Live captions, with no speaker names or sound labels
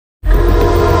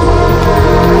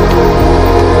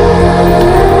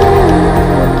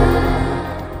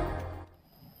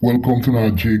Welcome to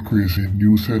our J Crazy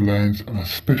News Headlines and a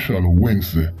special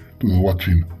Wednesday to those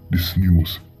watching this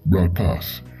news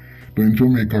broadcast. Now in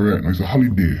Jamaica right now is a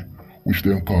holiday which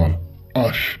they call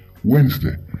Ash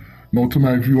Wednesday. Now to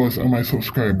my viewers and my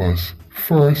subscribers,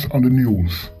 first on the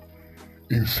news,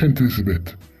 in St.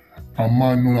 Elizabeth, a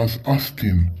man known as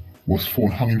Austin was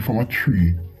found hanging from a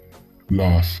tree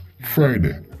last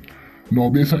Friday. Now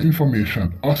based on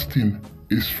information, Austin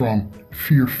is from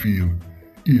Fairfield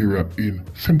area in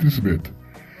St. Elizabeth,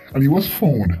 and he was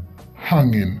found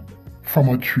hanging from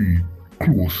a tree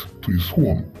close to his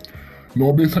home.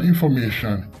 Now based on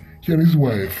information, he and his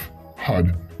wife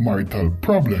had marital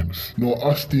problems. Now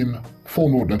Austin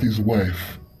found out that his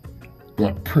wife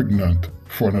got pregnant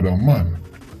for another man.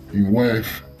 His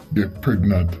wife get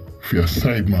pregnant for a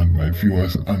sideman, my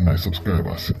viewers and my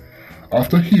subscribers.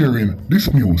 After hearing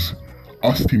this news,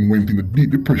 Austin went into deep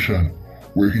depression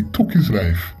where he took his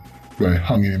life by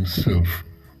hanging himself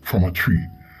from a tree.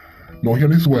 Now he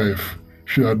and his wife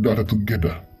shared a daughter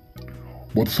together,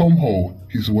 but somehow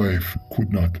his wife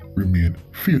could not remain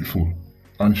faithful,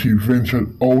 and she ventured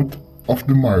out of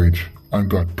the marriage and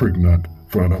got pregnant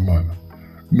for another man.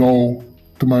 Now,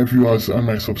 to my viewers and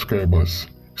my subscribers,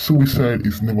 suicide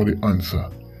is never the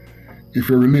answer. If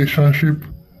your relationship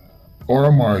or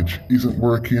a marriage isn't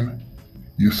working,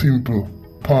 you simply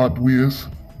part ways,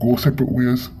 go separate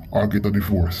ways, or get a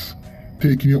divorce.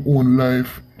 Taking your own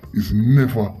life is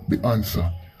never the answer,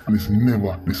 and it's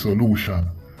never the solution.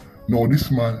 Now this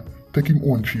man take him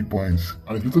own 3 points,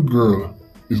 and his little girl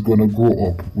is gonna grow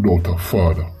up without a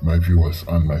father, my viewers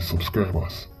and my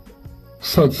subscribers.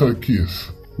 Sad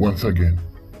case, once again.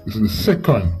 This is the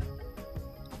second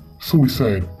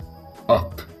suicide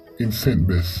act in St.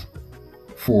 Bess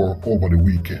for over the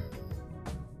weekend.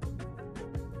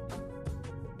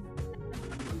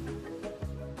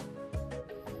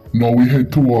 Now we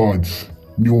head towards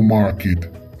Newmarket,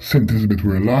 St. Elizabeth,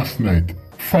 where last night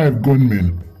 5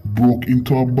 gunmen broke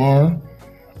into a bar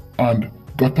and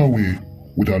got away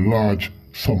with a large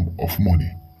sum of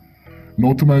money.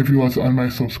 Now to my viewers and my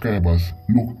subscribers,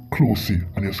 look closely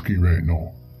on your screen right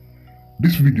now.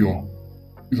 This video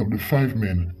is of the 5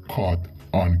 men caught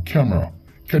on camera.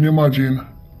 Can you imagine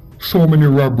so many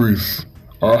robberies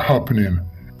are happening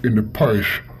in the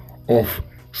parish of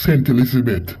St.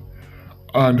 Elizabeth?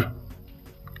 And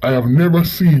I have never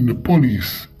seen the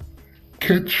police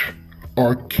catch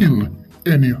or kill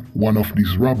any one of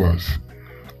these robbers.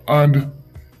 And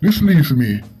this leaves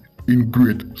me in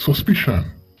great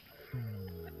suspicion.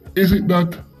 Is it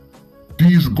that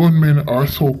these gunmen are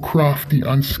so crafty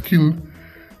and skilled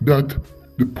that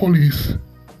the police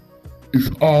is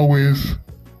always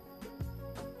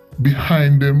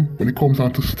behind them when it comes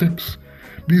down to steps?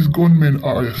 These gunmen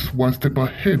are just one step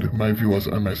ahead, my viewers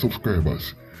and my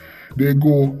subscribers. They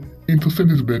go into St.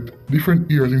 Elizabeth,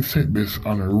 different areas in St. Bess,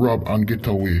 and rob and get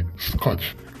away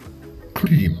scotch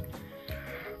clean.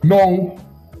 Now,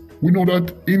 we know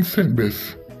that in St.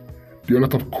 Bess, there are a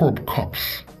lot of corrupt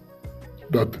cops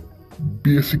that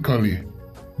basically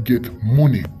get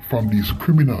money from these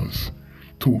criminals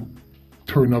to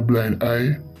turn a blind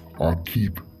eye or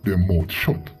keep their mouth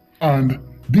shut. And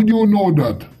did you know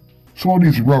that some of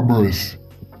these robbers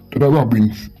that are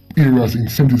robbing areas in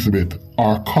St. Elizabeth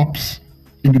are cops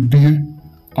in the day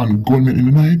and gunmen in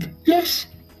the night? Yes.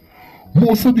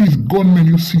 Most of these gunmen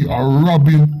you see are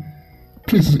robbing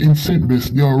places in St. Bess.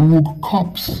 They are rogue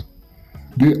cops.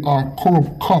 They are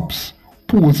corrupt cops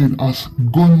posing as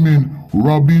gunmen,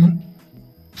 robbing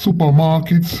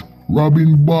supermarkets,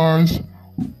 robbing bars,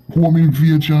 home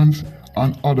invasions,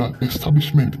 and other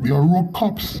establishments. They are rogue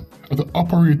cops that are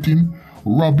operating,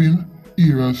 robbing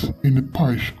areas in the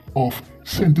parish of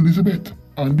St. Elizabeth.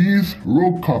 And these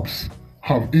rogue cops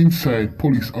have inside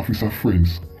police officer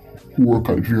friends who work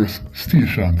at various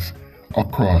stations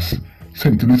across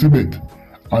St. Elizabeth,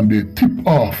 and they tip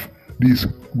off these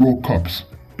rogue cops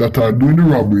that are doing the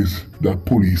robberies that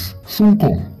police soon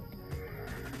come.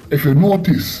 If you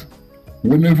notice,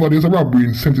 whenever there's a robbery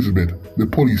in St. Elizabeth, the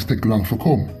police take long to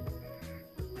come.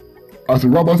 As the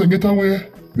robbers get away,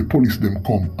 the police them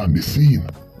come on the scene,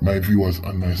 my viewers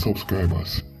and my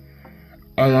subscribers.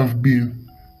 I have been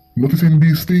noticing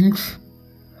these things,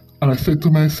 and I said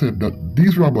to myself that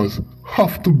these robbers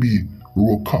have to be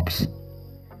rogue cops,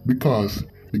 because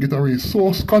they get away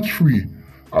so scot-free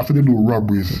after they do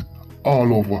robberies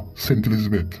all over St.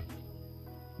 Elizabeth.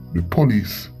 The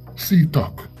police,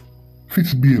 CTAC,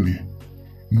 Fitzbailey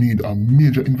need a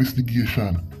major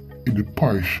investigation in the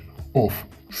parish of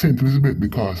St. Elizabeth,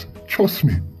 because trust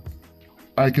me,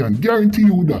 I can guarantee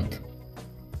you that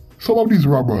some of these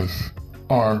robbers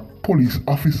are police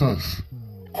officers,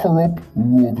 corrupt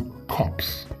rogue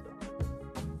cops.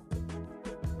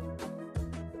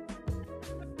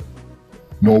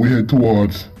 Now we head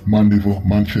towards Mandeville,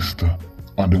 Manchester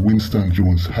on the Winston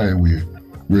Jones Highway,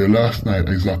 where last night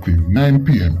exactly 9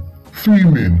 p.m. 3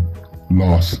 men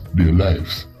lost their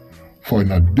lives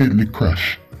following a deadly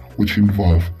crash which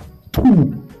involved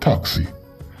 2 taxis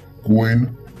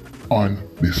going on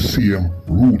the same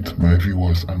route, my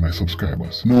viewers and my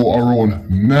subscribers. Now around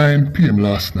 9 p.m.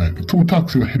 last night, the 2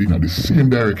 taxis were heading in the same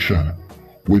direction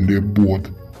when they both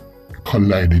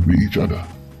collided with each other.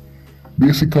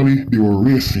 Basically, they were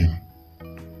racing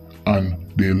and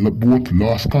they both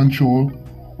lost control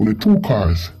when the 2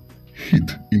 cars hit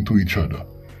into each other.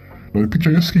 Now the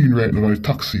picture you're seeing right now is a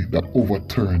taxi that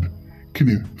overturned,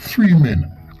 killing 3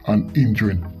 men and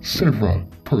injuring several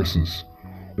persons.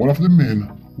 One of the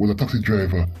men was a taxi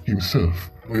driver himself.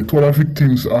 The 2 other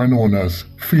victims are known as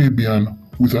Fabian,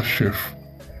 who is a chef,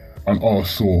 and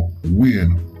also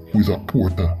Wayne, who is a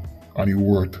porter, and he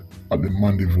worked at the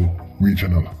Mandeville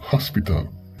Regional Hospital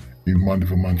in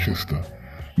Mandeville, Manchester.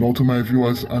 Now to my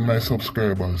viewers and my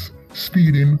subscribers,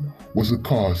 speeding was the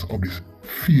cause of this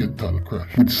fatal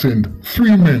crash, which sent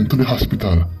 3 men to the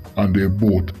hospital and they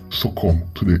both succumbed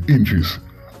to their injuries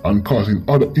and causing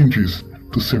other injuries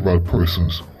to several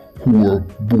persons who were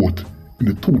both in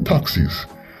the 2 taxis.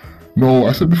 Now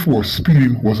I said before,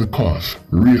 speeding was the cause,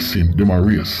 racing, them a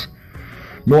race.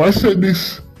 Now I said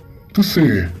this to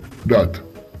say that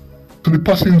to the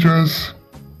passengers,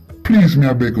 please me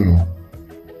I beg you know,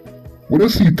 when you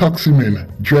see taxi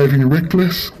men driving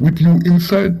reckless with you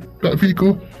inside that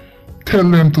vehicle, tell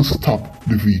them to stop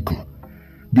the vehicle.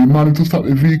 Demand to stop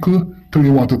the vehicle till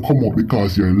you want to come up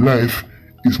because your life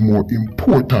is more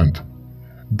important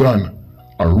than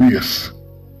a race.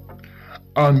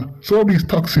 And some of these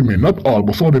taxi men, not all,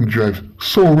 but some of them drive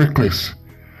so reckless.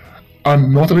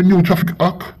 And not the new traffic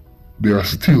act, they are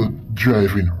still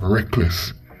driving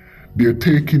reckless. They're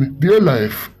taking their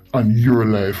life and your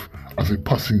life as a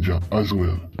passenger as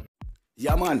well.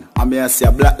 Yeah man, I'm here to say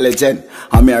a black legend.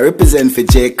 I'm here represent for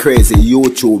J Crazy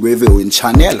YouTube reviewing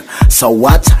channel. So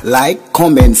what? Like,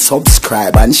 comment,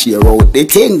 subscribe and share out the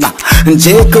thing.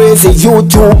 J Crazy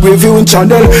YouTube reviewing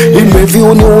channel. In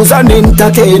review news and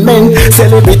entertainment,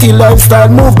 celebrity lifestyle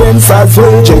movements as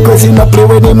well. J Crazy not play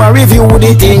when him a review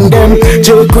the thing them.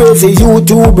 J Crazy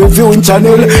YouTube reviewing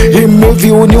channel. In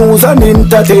review news and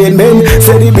entertainment,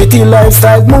 celebrity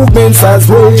lifestyle movements as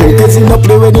well. J Crazy not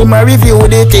play when him a review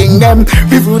the thing them.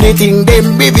 Review the thing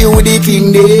them, review the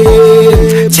thing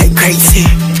them. J Crazy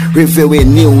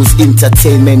reviewing news,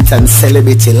 entertainment and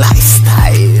celebrity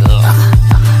lifestyle.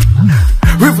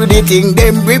 Review the thing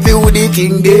them, review the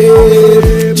thing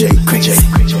them. J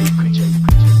Crazy.